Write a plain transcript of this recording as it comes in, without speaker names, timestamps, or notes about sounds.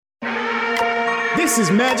This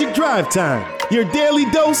is Magic Drive Time, your daily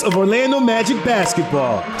dose of Orlando Magic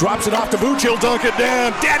basketball. Drops it off to Vooch, he'll dunk it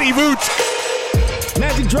down. Daddy Vooch!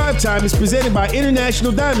 Magic Drive Time is presented by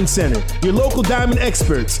International Diamond Center, your local diamond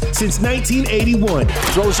experts since 1981.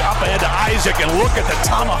 Throws up ahead to Isaac, and look at the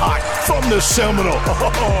tomahawk from the Seminole.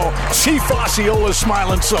 Oh, Chief Osceola's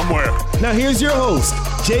smiling somewhere. Now here's your host,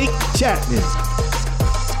 Jake Chapman.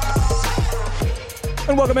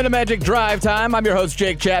 And welcome into Magic Drive Time. I'm your host,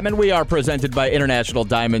 Jake Chapman. We are presented by International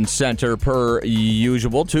Diamond Center per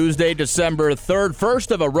usual. Tuesday, December 3rd.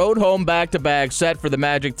 First of a road home back-to-back set for the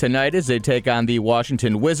Magic tonight as they take on the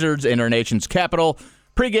Washington Wizards in our nation's capital.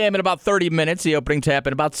 Pre-game in about 30 minutes. The opening tap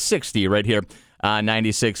in about 60 right here on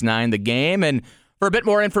 96.9 The Game. And for a bit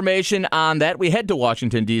more information on that, we head to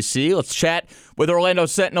Washington, D.C. Let's chat with Orlando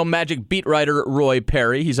Sentinel Magic beat writer Roy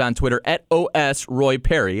Perry. He's on Twitter at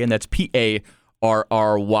 @OSRoyPerry, and that's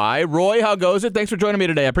P-A-R-R-Y. Roy, how goes it? Thanks for joining me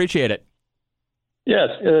today. I appreciate it. Yes,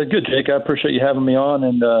 good, Jake. I appreciate you having me on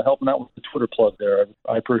and helping out with the Twitter plug there.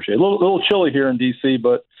 I appreciate it. A little chilly here in D.C.,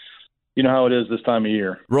 but you know how it is this time of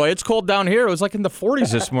year. Roy, it's cold down here. It was like in the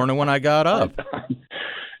 40s this morning when I got up.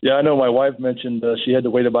 Yeah, I know my wife mentioned she had to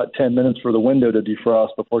wait about 10 minutes for the window to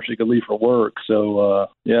defrost before she could leave for work. So,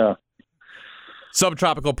 yeah.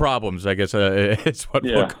 Subtropical problems, I guess, is what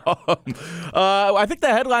we'll call them. I think the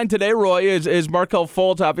headline today, Roy, is Markelle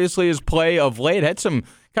Fultz. Obviously, his play of late had some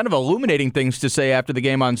kind of illuminating things to say after the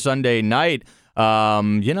game on Sunday night.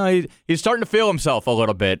 He's starting to feel himself a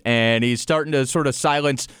little bit, and he's starting to sort of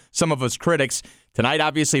silence some of his critics. Tonight,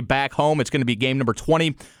 obviously, back home, it's going to be game number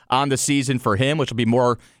 20 on the season for him, which will be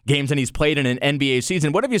more games than he's played in an NBA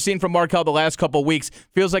season. What have you seen from Markelle the last couple of weeks?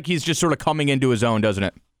 Feels like he's just sort of coming into his own, doesn't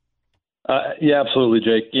it? Yeah, absolutely,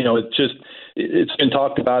 Jake. You know, it's been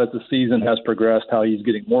talked about as the season has progressed, how he's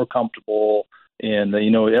getting more comfortable. And,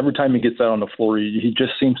 every time he gets out on the floor, he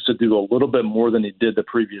just seems to do a little bit more than he did the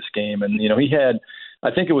previous game. And, he had,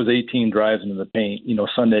 I think it was 18 drives into the paint,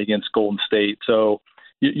 Sunday against Golden State. So,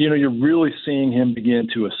 you're really seeing him begin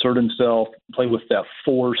to assert himself, play with that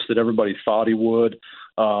force that everybody thought he would.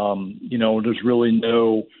 There's really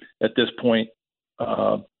no, at this point,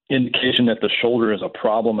 indication that the shoulder is a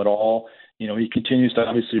problem at all. He continues to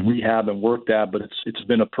obviously rehab and work that, but it's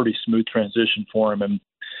been a pretty smooth transition for him. And,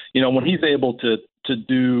 when he's able to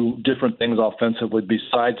do different things offensively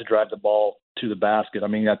besides to drive the ball to the basket, I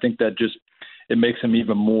mean, I think that it makes him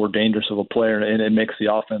even more dangerous of a player, and it makes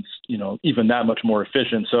the offense, even that much more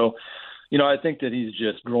efficient. So, I think that he's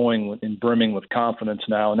just growing and brimming with confidence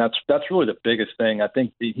now, and that's really the biggest thing. I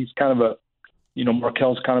think he's kind of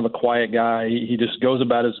Markelle's kind of a quiet guy. He just goes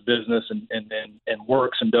about his business and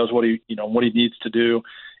works and does what he needs to do,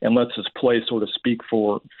 and lets his play sort of speak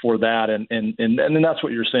for that. And then that's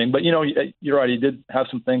what you're saying. But you're right. He did have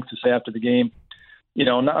some things to say after the game.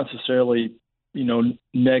 Not necessarily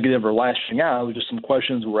negative or lashing out. It was just some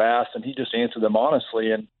questions were asked, and he just answered them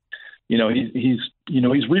honestly. And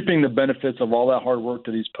he's reaping the benefits of all that hard work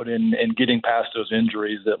that he's put in and getting past those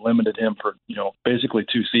injuries that limited him for, basically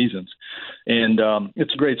 2 seasons. And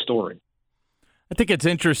it's a great story. I think it's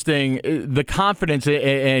interesting, the confidence,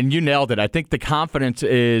 and you nailed it. I think the confidence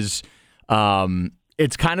is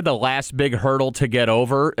it's kind of the last big hurdle to get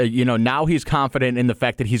over. Now he's confident in the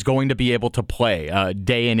fact that he's going to be able to play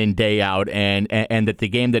day in and day out, and that the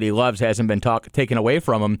game that he loves hasn't been taken away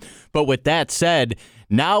from him. But with that said,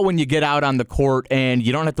 now when you get out on the court and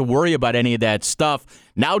you don't have to worry about any of that stuff,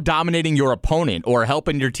 now dominating your opponent or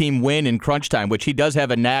helping your team win in crunch time, which he does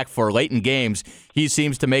have a knack for late in games, he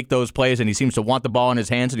seems to make those plays, and he seems to want the ball in his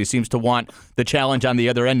hands, and he seems to want the challenge on the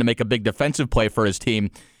other end to make a big defensive play for his team.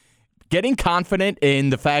 Getting confident in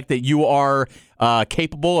the fact that you are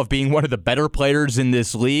capable of being one of the better players in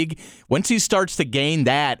this league, once he starts to gain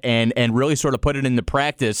that and really sort of put it into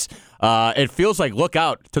practice, it feels like look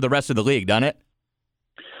out to the rest of the league, doesn't it?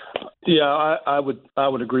 Yeah, I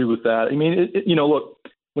would agree with that. I mean, look,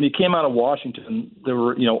 when he came out of Washington, there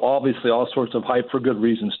were, obviously all sorts of hype for good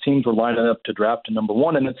reasons. Teams were lining up to draft him number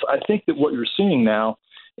 1, and I think that what you're seeing now,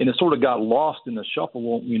 and it sort of got lost in the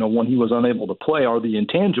shuffle, when he was unable to play, are the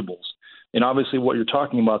intangibles. And obviously what you're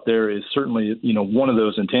talking about there is certainly, one of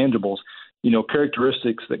those intangibles.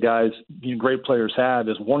 Characteristics that guys, great players have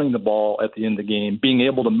is wanting the ball at the end of the game, being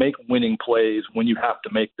able to make winning plays when you have to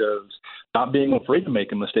make those, not being afraid to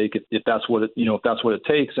make a mistake if that's what it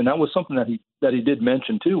takes. And that was something that he did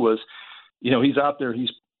mention too, was, he's out there, he's,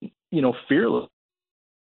 fearless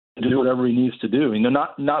to do whatever he needs to do.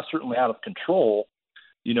 Not certainly out of control,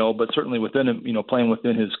 but certainly within him, playing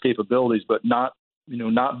within his capabilities, but not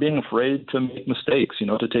being afraid to make mistakes,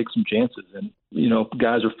 to take some chances. And,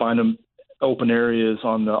 guys are finding open areas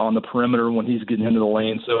on the perimeter when he's getting into the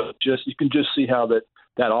lane. So you can just see how that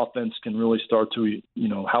offense can really start to,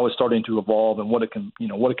 how it's starting to evolve and what it can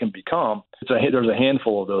become. There's a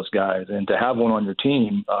handful of those guys, and to have one on your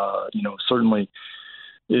team, certainly,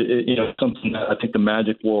 something that I think the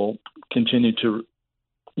Magic will continue to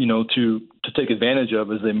take advantage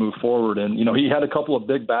of as they move forward. And, he had a couple of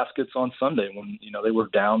big baskets on Sunday when, they were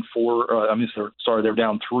down they were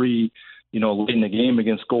down 3, late in the game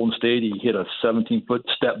against Golden State. He hit a 17-foot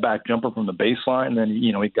step back jumper from the baseline. Then,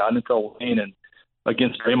 he got into the lane and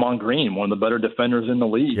against Draymond Green, one of the better defenders in the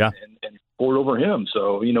league, and scored over him.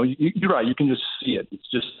 So, you're right. You can just see it. It's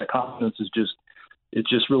just the confidence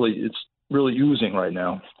it's really oozing right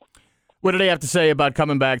now. What did he have to say about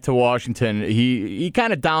coming back to Washington? He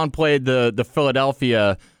kind of downplayed the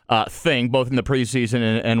Philadelphia thing, both in the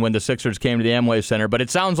preseason and when the Sixers came to the Amway Center. But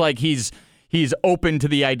it sounds like he's open to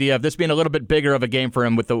the idea of this being a little bit bigger of a game for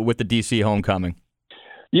him with the DC homecoming.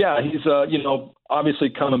 Yeah, he's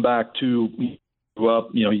obviously coming back to. He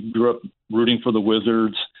grew up rooting for the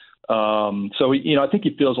Wizards, so I think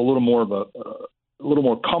he feels a little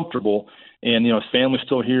more comfortable. And his family's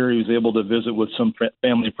still here. He was able to visit with some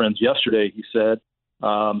family and friends yesterday, he said.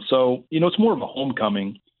 So it's more of a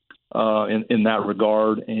homecoming in that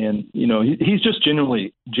regard. And he's just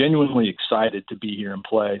genuinely excited to be here and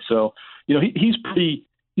play. So he's pretty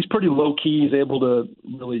low key. He's able to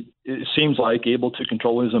it seems like able to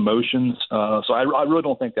control his emotions. So I really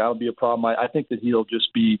don't think that'll be a problem. I think that he'll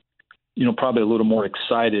just be, probably a little more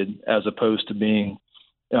excited as opposed to being,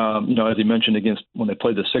 as he mentioned when they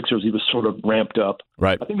played the Sixers, he was sort of ramped up.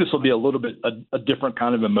 Right. I think this will be a little bit a different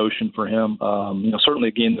kind of emotion for him. Certainly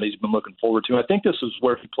a game that he's been looking forward to. I think this is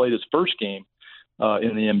where he played his first game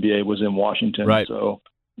in the NBA was in Washington. Right. So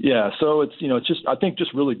yeah. So it's just I think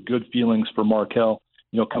just really good feelings for Markelle.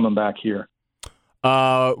 Coming back here.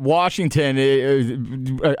 Washington,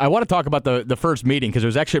 I want to talk about the first meeting because it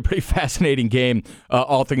was actually a pretty fascinating game,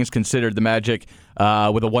 all things considered. The Magic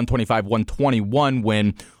with a 125-121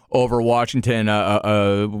 win over Washington,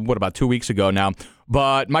 about 2 weeks ago now.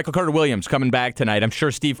 But Michael Carter-Williams coming back tonight. I'm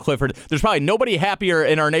sure Steve Clifford, there's probably nobody happier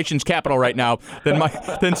in our nation's capital right now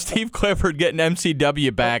than Steve Clifford getting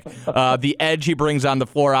MCW back. The edge he brings on the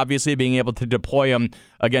floor, obviously being able to deploy him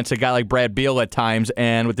against a guy like Brad Beal at times.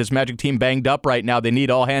 And with this Magic team banged up right now, they need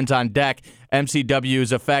all hands on deck.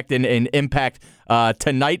 MCW's effect and impact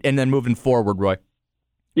tonight and then moving forward, Roy.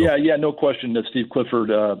 Yeah, no question that Steve Clifford,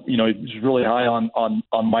 he's really high on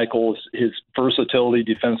Michael, his versatility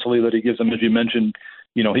defensively that he gives him. As you mentioned,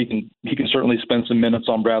 he can certainly spend some minutes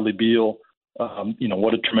on Bradley Beal.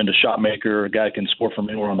 What a tremendous shot maker, a guy who can score from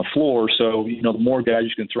anywhere on the floor. So, the more guys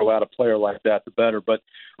you can throw out a player like that, the better. But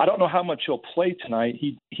I don't know how much he'll play tonight.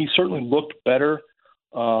 He certainly looked better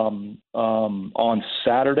on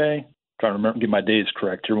Saturday. I'm trying to remember, get my days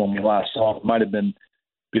correct here when we last saw him. It might have been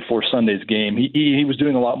before Sunday's game. He was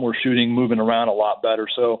doing a lot more shooting, moving around a lot better.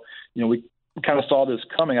 So, we kind of saw this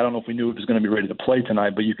coming. I don't know if we knew he was going to be ready to play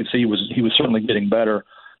tonight, but you could see he was certainly getting better.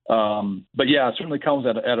 But yeah, it certainly comes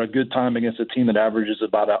at a good time against a team that averages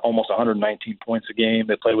about almost 119 points a game.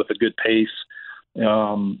 They play with a good pace.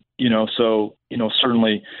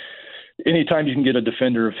 Certainly anytime you can get a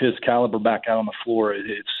defender of his caliber back out on the floor,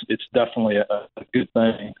 it's definitely a good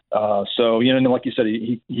thing. And like you said,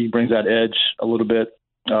 he brings that edge a little bit.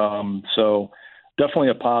 So definitely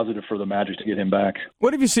a positive for the Magic to get him back.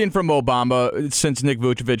 What have you seen from Mo Bamba since Nick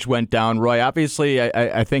Vucevic went down, Roy? Obviously,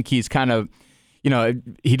 I think he's kind of,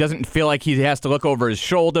 he doesn't feel like he has to look over his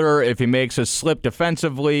shoulder if he makes a slip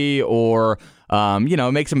defensively or,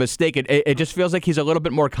 makes a mistake. It just feels like he's a little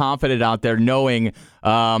bit more confident out there knowing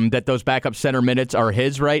that those backup center minutes are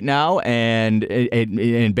his right now. And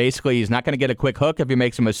basically he's not going to get a quick hook if he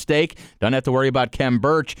makes a mistake. Don't have to worry about Kem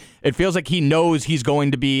Birch. It feels like he knows he's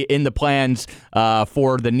going to be in the plans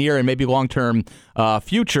for the near and maybe long-term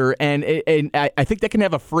future. And I think that can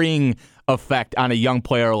have a freeing effect on a young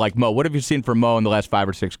player like Mo. What have you seen from Mo in the last 5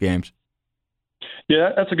 or 6 games?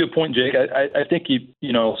 Yeah, that's a good point, Jake. I think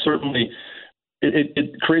certainly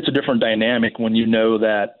it creates a different dynamic when you know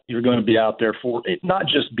that you're going to be out there for it, not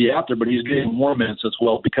just be out there, but he's getting more minutes as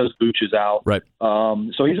well because Vooch is out. Right.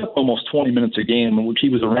 So he's up almost 20 minutes a game, which he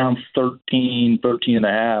was around 13 and a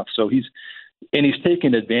half. So he's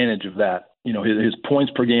taking advantage of that. His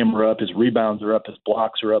points per game are up, his rebounds are up, his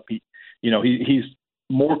blocks are up. He's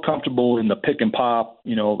more comfortable in the pick and pop,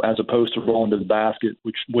 as opposed to rolling to the basket,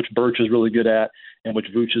 which Birch is really good at and which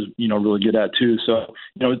Vooch is, really good at too. So,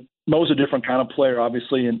 Mo's a different kind of player,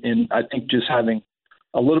 obviously, and I think just having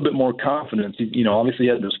a little bit more confidence. Obviously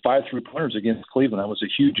he had those 5 3-pointers against Cleveland. That was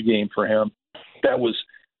a huge game for him. That was,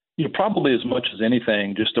 probably as much as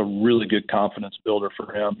anything, just a really good confidence builder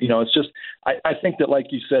for him. It's just I think that, like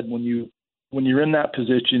you said, when you're in that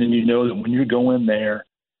position and you know that when you go in there,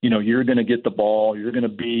 you're going to get the ball, you're going to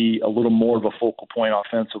be a little more of a focal point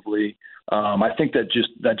offensively. I think that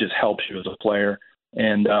just helps you as a player.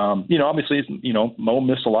 And obviously, Mo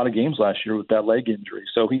missed a lot of games last year with that leg injury,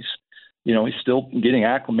 so he's still getting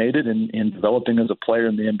acclimated and developing as a player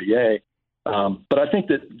in the NBA. But I think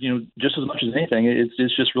that, just as much as anything,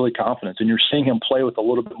 it's just really confidence. And you're seeing him play with a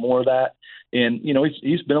little bit more of that. And,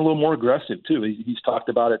 he's been a little more aggressive, too. He's talked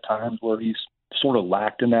about at times where he's sort of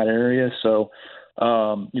lacked in that area. So,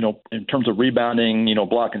 in terms of rebounding,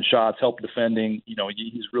 blocking shots, help defending,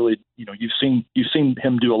 he's really, you've seen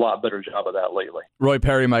him do a lot better job of that lately. Roy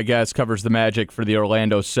Perry, my guest, covers the Magic for the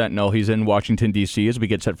Orlando Sentinel. He's in Washington, D.C. as we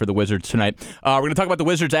get set for the Wizards tonight. We're going to talk about the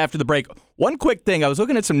Wizards after the break. One quick thing. I was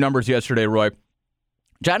looking at some numbers yesterday, Roy.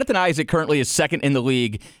 Jonathan Isaac currently is second in the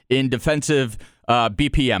league in defensive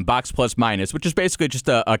BPM, box plus minus, which is basically just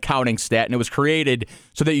a counting stat, and it was created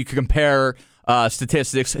so that you could compare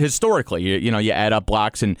statistics historically. You add up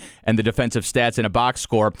blocks and the defensive stats in a box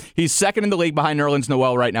score. He's second in the league behind Nerlens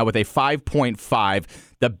Noel right now with a 5.5.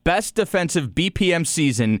 The best defensive BPM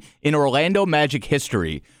season in Orlando Magic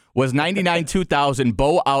history was 99-2000.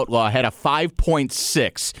 Bo Outlaw had a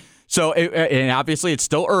 5.6. So, and obviously it's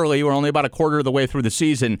still early. We're only about a quarter of the way through the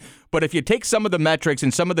season. But if you take some of the metrics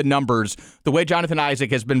and some of the numbers, the way Jonathan Isaac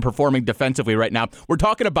has been performing defensively right now, we're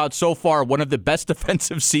talking about so far one of the best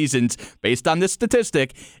defensive seasons, based on this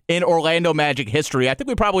statistic, in Orlando Magic history. I think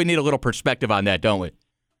we probably need a little perspective on that, don't we?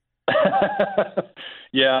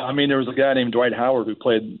 Yeah, I mean, there was a guy named Dwight Howard who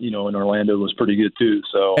played, in Orlando, was pretty good too.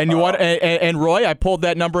 So, and Roy, I pulled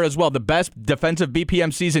that number as well. The best defensive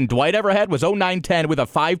BPM season Dwight ever had was 09-10 with a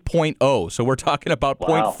 5.0. So we're talking about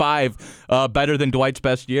 0.5 better than Dwight's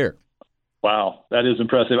best year. Wow, that is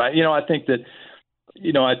impressive. I think that,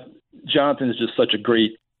 Jonathan is just such a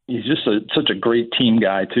great team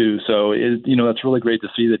guy too. So, that's really great to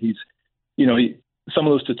see that he's, some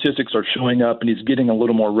of those statistics are showing up and he's getting a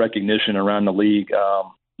little more recognition around the league.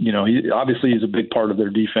 He's a big part of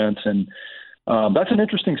their defense, and that's an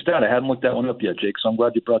interesting stat. I hadn't looked that one up yet, Jake, so I'm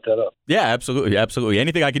glad you brought that up. Yeah, absolutely.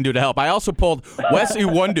 Anything I can do to help. I also pulled Wes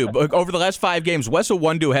Iwundu. Over the last 5 games, Wes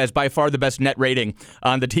Iwundu has by far the best net rating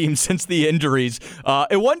on the team since the injuries.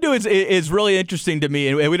 Iwundu is really interesting to me,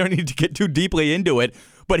 and we don't need to get too deeply into it.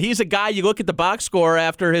 But he's a guy, you look at the box score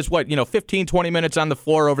after his, 15, 20 minutes on the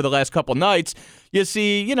floor over the last couple nights, you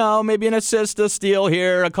see, maybe an assist, a steal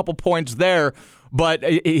here, a couple points there. But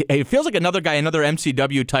it feels like another guy, another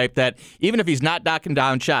MCW type that even if he's not knocking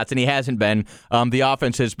down shots, and he hasn't been, the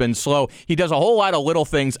offense has been slow, he does a whole lot of little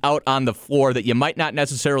things out on the floor that you might not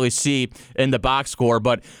necessarily see in the box score.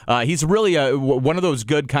 But he's really one of those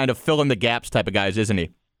good kind of fill-in-the-gaps type of guys, isn't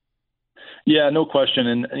he? Yeah, no question.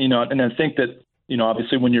 And I think that,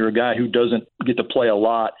 obviously when you're a guy who doesn't get to play a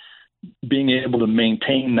lot, being able to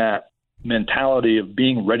maintain that mentality of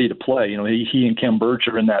being ready to play, he and Khem Birch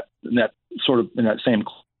are in that same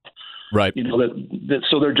club. Right.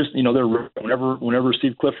 So they're just, they're whenever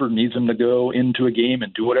Steve Clifford needs them to go into a game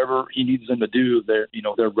and do whatever he needs them to do, they're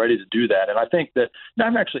ready to do that. And I think that, and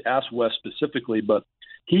I've actually asked Wes specifically, but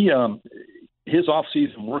his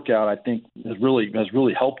off-season workout, I think, has really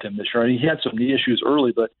helped him this year. I mean, he had some knee issues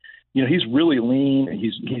early, but he's really lean.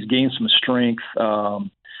 He's gained some strength. I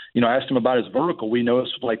asked him about his vertical. We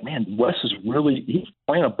noticed, man, Wes he's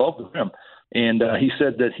playing above the rim. And he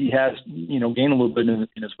said that he has, gained a little bit in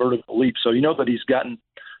his vertical leap. So that he's gotten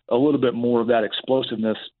a little bit more of that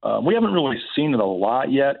explosiveness. We haven't really seen it a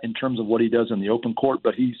lot yet in terms of what he does in the open court,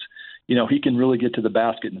 but he's, he can really get to the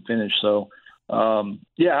basket and finish. So,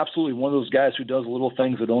 absolutely, one of those guys who does little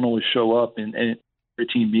things that don't always show up, and every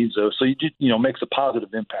team needs those. So he just, makes a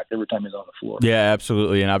positive impact every time he's on the floor. Yeah,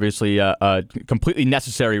 absolutely, and obviously completely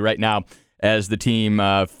necessary right now as the team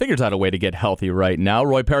figures out a way to get healthy right now.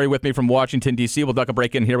 Roy Perry with me from Washington, D.C. We'll duck a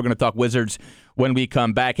break in here. We're going to talk Wizards when we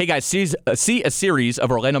come back. Hey, guys, see a series of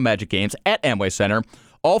Orlando Magic games at Amway Center,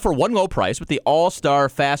 all for one low price with the All-Star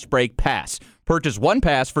Fast Break Pass. Purchase one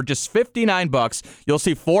pass for just $59. You'll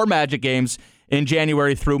see 4 Magic games in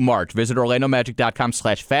January through March. Visit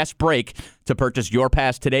OrlandoMagic.com/fastbreak to purchase your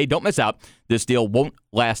pass today. Don't miss out. This deal won't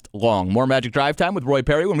last long. More Magic Drive Time with Roy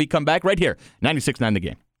Perry when we come back right here. 96.9 The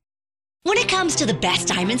Game. When it comes to the best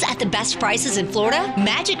diamonds at the best prices in Florida,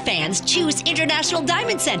 Magic fans choose International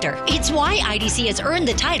Diamond Center. It's why IDC has earned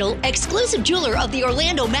the title exclusive jeweler of the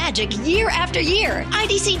Orlando Magic year after year.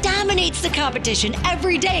 IDC dominates the competition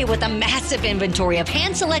every day with a massive inventory of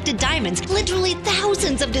hand-selected diamonds, literally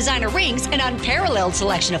thousands of designer rings, an unparalleled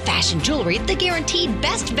selection of fashion jewelry, the guaranteed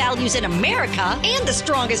best values in America, and the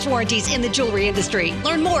strongest warranties in the jewelry industry.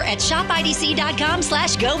 Learn more at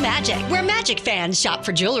shopidc.com/GoMagic, where Magic fans shop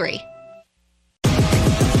for jewelry.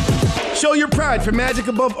 Show your pride for Magic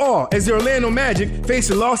above all as the Orlando Magic face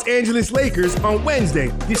the Los Angeles Lakers on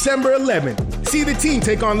Wednesday, December 11th. See the team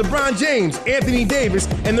take on LeBron James, Anthony Davis,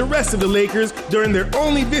 and the rest of the Lakers during their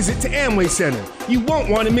only visit to Amway Center. You won't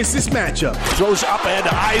want to miss this matchup. Throws up ahead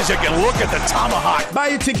to Isaac, and look at the tomahawk. Buy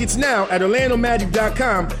your tickets now at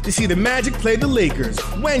OrlandoMagic.com to see the Magic play the Lakers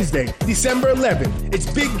Wednesday, December 11th. It's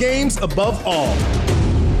big games above all.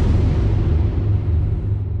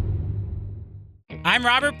 I'm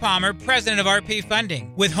Robert Palmer, president of RP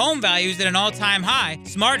Funding. With home values at an all-time high,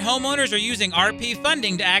 smart homeowners are using RP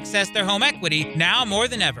Funding to access their home equity now more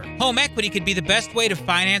than ever. Home equity could be the best way to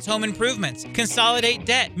finance home improvements, consolidate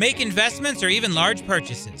debt, make investments, or even large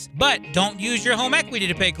purchases. But don't use your home equity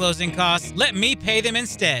to pay closing costs. Let me pay them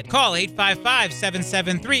instead. Call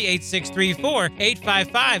 855-773-8634,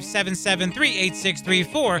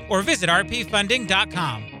 855-773-8634, or visit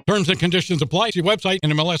rpfunding.com. Terms and conditions apply. See website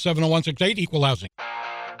and MLS 70168 Equal Housing.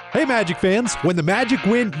 Hey, Magic fans. When the Magic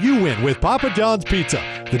win, you win with Papa John's Pizza.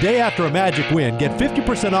 The day after a Magic win, get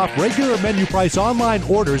 50% off regular menu price online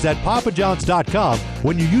orders at papajohns.com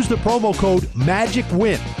when you use the promo code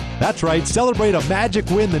MAGICWIN. That's right. Celebrate a Magic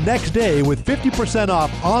win the next day with 50%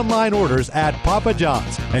 off online orders at Papa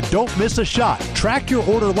John's. And don't miss a shot. Track your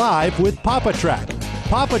order live with Papa Track.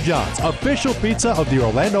 Papa John's, official pizza of the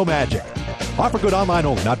Orlando Magic. Offer good online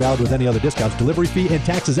only. Not valid with any other discounts. Delivery fee and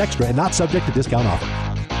taxes extra and not subject to discount offer.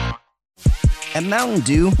 At Mountain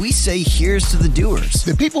Dew, we say here's to the doers.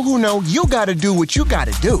 The people who know you gotta do what you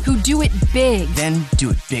gotta do. Who do it big. Then do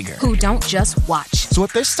it bigger. Who don't just watch. So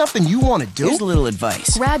if there's something you want to do, here's a little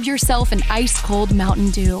advice. Grab yourself an ice-cold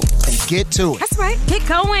Mountain Dew. And get to it. That's right. Get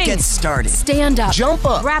going. Get started. Stand up. Jump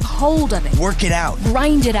up. Grab hold of it. Work it out.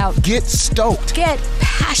 Grind it out. Get stoked. Get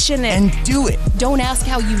passionate. And do it. Don't ask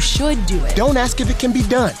how you should do it. Don't ask if it can be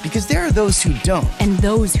done. Because there are those who don't. And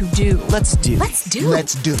those who do. Let's do. Let's do.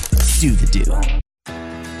 Let's do. Let's do the do.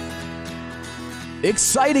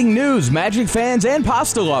 Exciting news, Magic fans and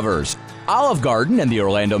pasta lovers. Olive Garden and the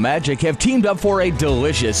Orlando Magic have teamed up for a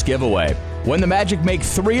delicious giveaway. When the Magic make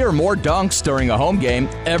 3 or more dunks during a home game,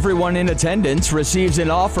 everyone in attendance receives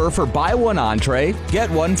an offer for buy one entree, get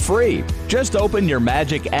one free. Just open your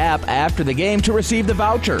Magic app after the game to receive the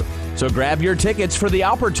voucher. So grab your tickets for the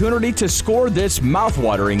opportunity to score this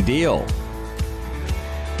mouthwatering deal.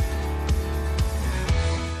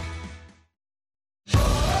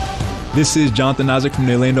 This is Jonathan Isaac from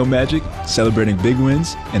the Orlando Magic, celebrating big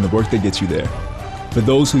wins and the work that gets you there. For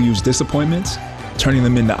those who use disappointments, turning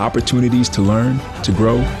them into opportunities to learn, to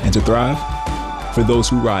grow, and to thrive. For those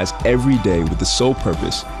who rise every day with the sole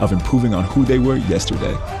purpose of improving on who they were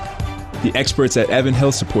yesterday. The experts at Advent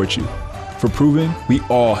Health support you. For proving we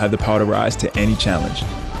all have the power to rise to any challenge.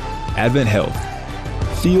 Advent Health.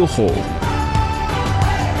 Feel whole.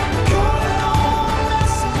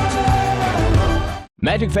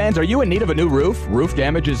 Magic fans, are you in need of a new roof? Roof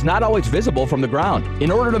damage is not always visible from the ground. In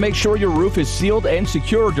order to make sure your roof is sealed and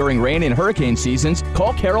secure during rain and hurricane seasons,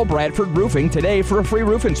 call Carol Bradford Roofing today for a free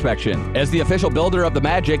roof inspection. As the official builder of the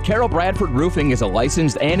Magic, Carol Bradford Roofing is a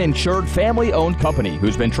licensed and insured family-owned company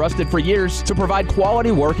who's been trusted for years to provide quality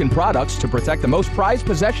work and products to protect the most prized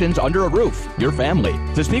possessions under a roof, your family.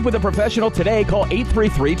 To speak with a professional today, call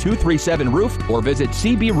 833-237-ROOF or visit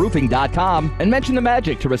cbroofing.com and mention the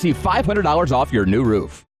Magic to receive $500 off your new roof.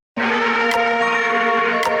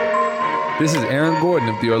 This is Aaron Gordon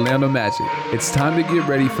of the Orlando Magic. It's time to get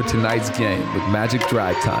ready for tonight's game with Magic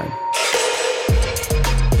Drive Time.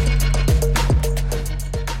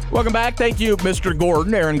 Welcome back. Thank you, Mr.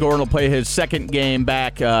 Gordon. Aaron Gordon will play his second game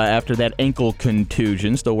back after that ankle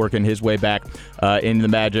contusion. Still working his way back in the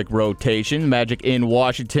Magic rotation. Magic in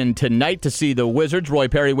Washington tonight to see the Wizards. Roy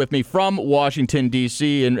Perry with me from Washington,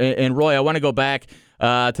 D.C. And Roy, I want to go back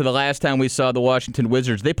to the last time we saw the Washington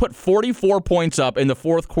Wizards. They put 44 points up in the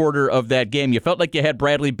fourth quarter of that game. You felt like you had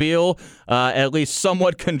Bradley Beal at least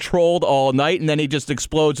somewhat controlled all night, and then he just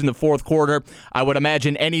explodes in the fourth quarter. I would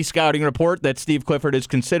imagine any scouting report that Steve Clifford is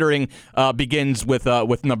considering begins with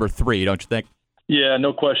number 3, don't you think? Yeah,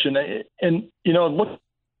 no question. And, look at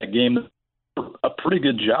that game, a pretty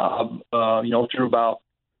good job, through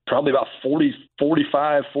probably about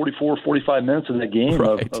 45 minutes of that game,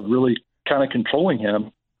 right, of really kind of controlling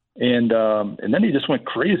him. And then he just went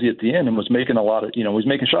crazy at the end and was making a lot of, was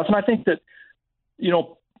making shots. And I think that,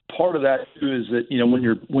 part of that too is that,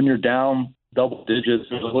 when you're down double digits,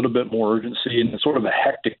 there's a little bit more urgency and it's sort of a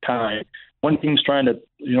hectic time. One team's trying to,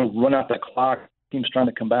 run out that clock, team's trying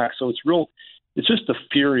to come back. So it's just a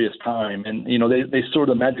furious time. And,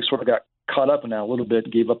 the Magic sort of got caught up in that a little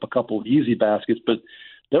bit, gave up a couple of easy baskets, but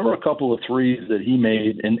there were a couple of threes that he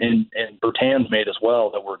made and Bertans made as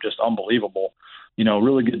well that were just unbelievable.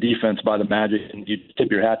 Really good defense by the Magic, and you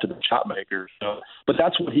tip your hat to the shot makers. So, but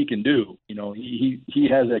that's what he can do. He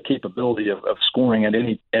has that capability of scoring at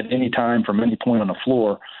any time from any point on the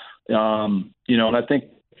floor. And I think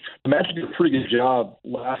the Magic did a pretty good job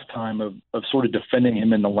last time of sort of defending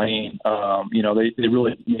him in the lane. They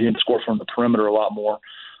really made him score from the perimeter a lot more.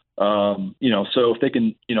 So if they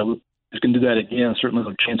can, do that again, certainly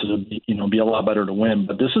the chances would be a lot better to win.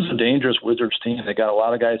 But this is a dangerous Wizards team. They got a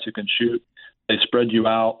lot of guys who can shoot. They spread you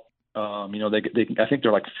out. I think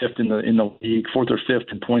they're like fifth in the league, fourth or fifth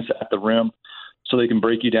in points at the rim, so they can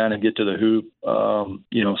break you down and get to the hoop.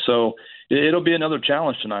 So it'll be another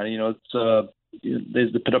challenge tonight. They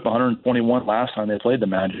put up 121 last time they played the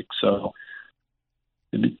Magic, so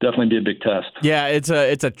it'd definitely be a big test. Yeah, it's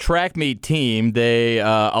a track meet team. They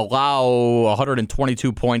allow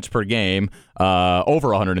 122 points per game, over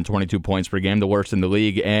 122 points per game, the worst in the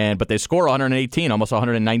league. But they score 118, almost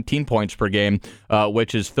 119 points per game,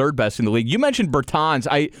 which is third best in the league. You mentioned Bertans.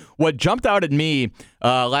 What jumped out at me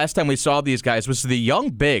last time we saw these guys was the young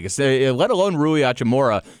bigs, let alone Rui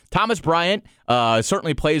Hachimura. Thomas Bryant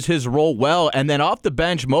certainly plays his role well, and then off the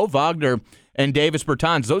bench, Mo Wagner and Davis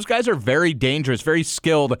Bertans. Those guys are very dangerous, very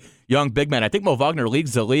skilled young big men. I think Mo Wagner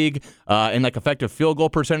leads the league in effective field goal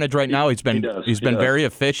percentage right now. He's been very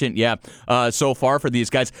efficient, so far for these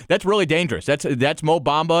guys. That's really dangerous. That's Mo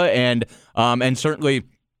Bamba and certainly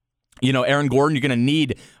Aaron Gordon. You're going to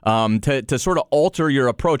need to sort of alter your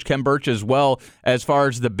approach. Kem Birch as well as far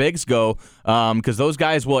as the bigs go, because those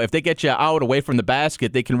guys will, if they get you out away from the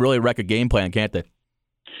basket, they can really wreck a game plan, can't they?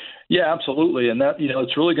 Yeah, absolutely, and that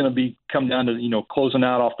it's really going to come down to closing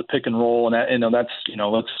out off the pick and roll, and that's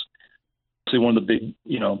one of the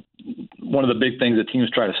big things that teams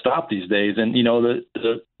try to stop these days. And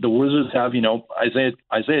the Wizards have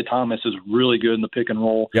Isaiah Thomas is really good in the pick and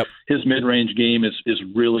roll. Yep. His mid range game is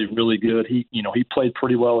really, really good. He played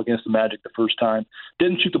pretty well against the Magic the first time.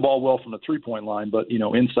 Didn't shoot the ball well from the 3-point line, but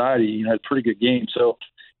inside he had a pretty good game. So.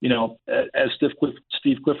 As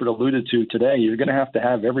Steve Clifford alluded to today, you're going to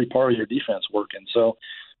have every part of your defense working. So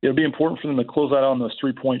it'll be important for them to close out on those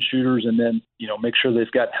 3-point shooters and then, make sure they've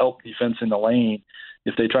got help defense in the lane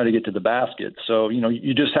if they try to get to the basket. So,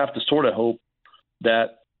 you just have to sort of hope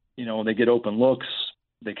that, they get open looks.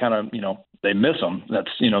 They kind of, they miss them. That's,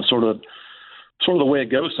 sort of the way it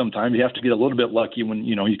goes sometimes. You have to get a little bit lucky when,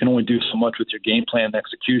 you can only do so much with your game plan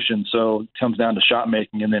execution. So it comes down to shot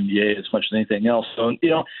making in the NBA as much as anything else. So,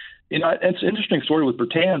 it's an interesting story with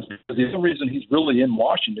Bertans because the other reason he's really in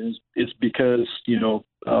Washington is because,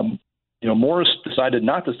 Morris decided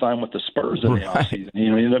not to sign with the Spurs in the offseason. He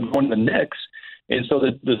ended up going to the Knicks. And so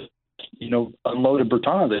unloaded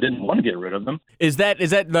Bertans. They didn't want to get rid of him. Is that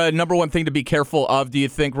the number one thing to be careful of, do you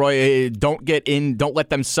think, Roy? Don't let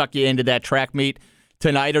them suck you into that track meet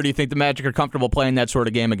tonight, or do you think the Magic are comfortable playing that sort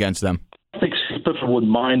of game against them? I think Clifford would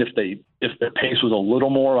mind if their pace was a little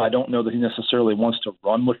more. I don't know that he necessarily wants to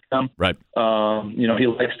run with them. Right. He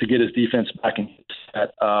likes to get his defense back in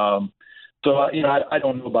set. So I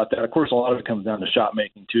don't know about that. Of course, a lot of it comes down to shot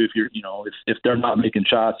making too. If you're, if they're not making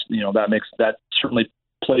shots, that certainly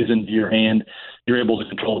plays into your hand. You're able to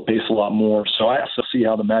control the pace a lot more. So I also see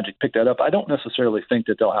how the Magic pick that up. I don't necessarily think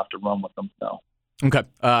that they'll have to run with them, no. Okay.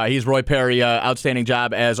 He's Roy Perry. Outstanding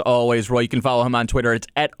job as always, Roy. You can follow him on Twitter. It's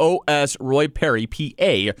at @OSRoyPerry,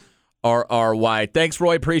 P-A-R-R-Y. Thanks,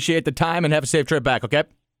 Roy. Appreciate the time, and have a safe trip back, okay?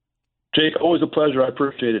 Jake, always a pleasure. I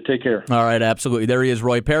appreciate it. Take care. All right, absolutely. There he is,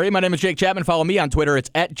 Roy Perry. My name is Jake Chapman. Follow me on Twitter.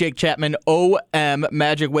 It's at Jake Chapman, OM.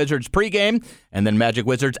 Magic Wizards pregame, and then Magic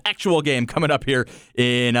Wizards actual game coming up here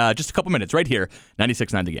in just a couple minutes right here,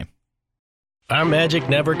 96.9 The Game. Our Magic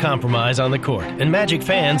never compromise on the court, and Magic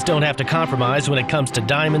fans don't have to compromise when it comes to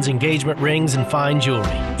diamonds, engagement rings, and fine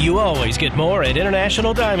jewelry. You always get more at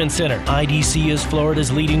International Diamond Center. IDC is Florida's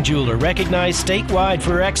leading jeweler, recognized statewide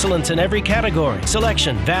for excellence in every category,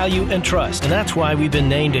 selection, value, and trust. And that's why we've been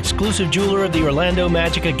named exclusive jeweler of the Orlando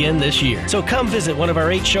Magic again this year. So come visit one of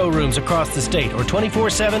our 8 showrooms across the state or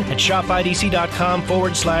 24/7 at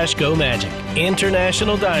shopidc.com/go Magic.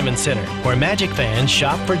 International Diamond Center, where Magic fans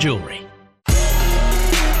shop for jewelry.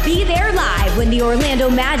 Be there live when the Orlando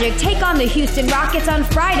Magic take on the Houston Rockets on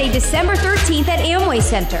Friday, December 13th at Amway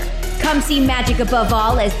Center. Come see Magic Above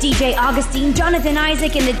All as DJ Augustine, Jonathan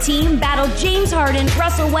Isaac, and the team battle James Harden,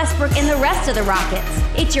 Russell Westbrook, and the rest of the Rockets.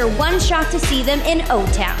 It's your one shot to see them in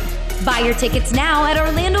O-Town. Buy your tickets now at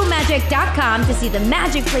OrlandoMagic.com to see the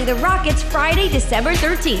Magic play the Rockets Friday, December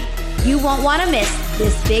 13th. You won't want to miss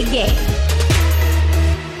this big game.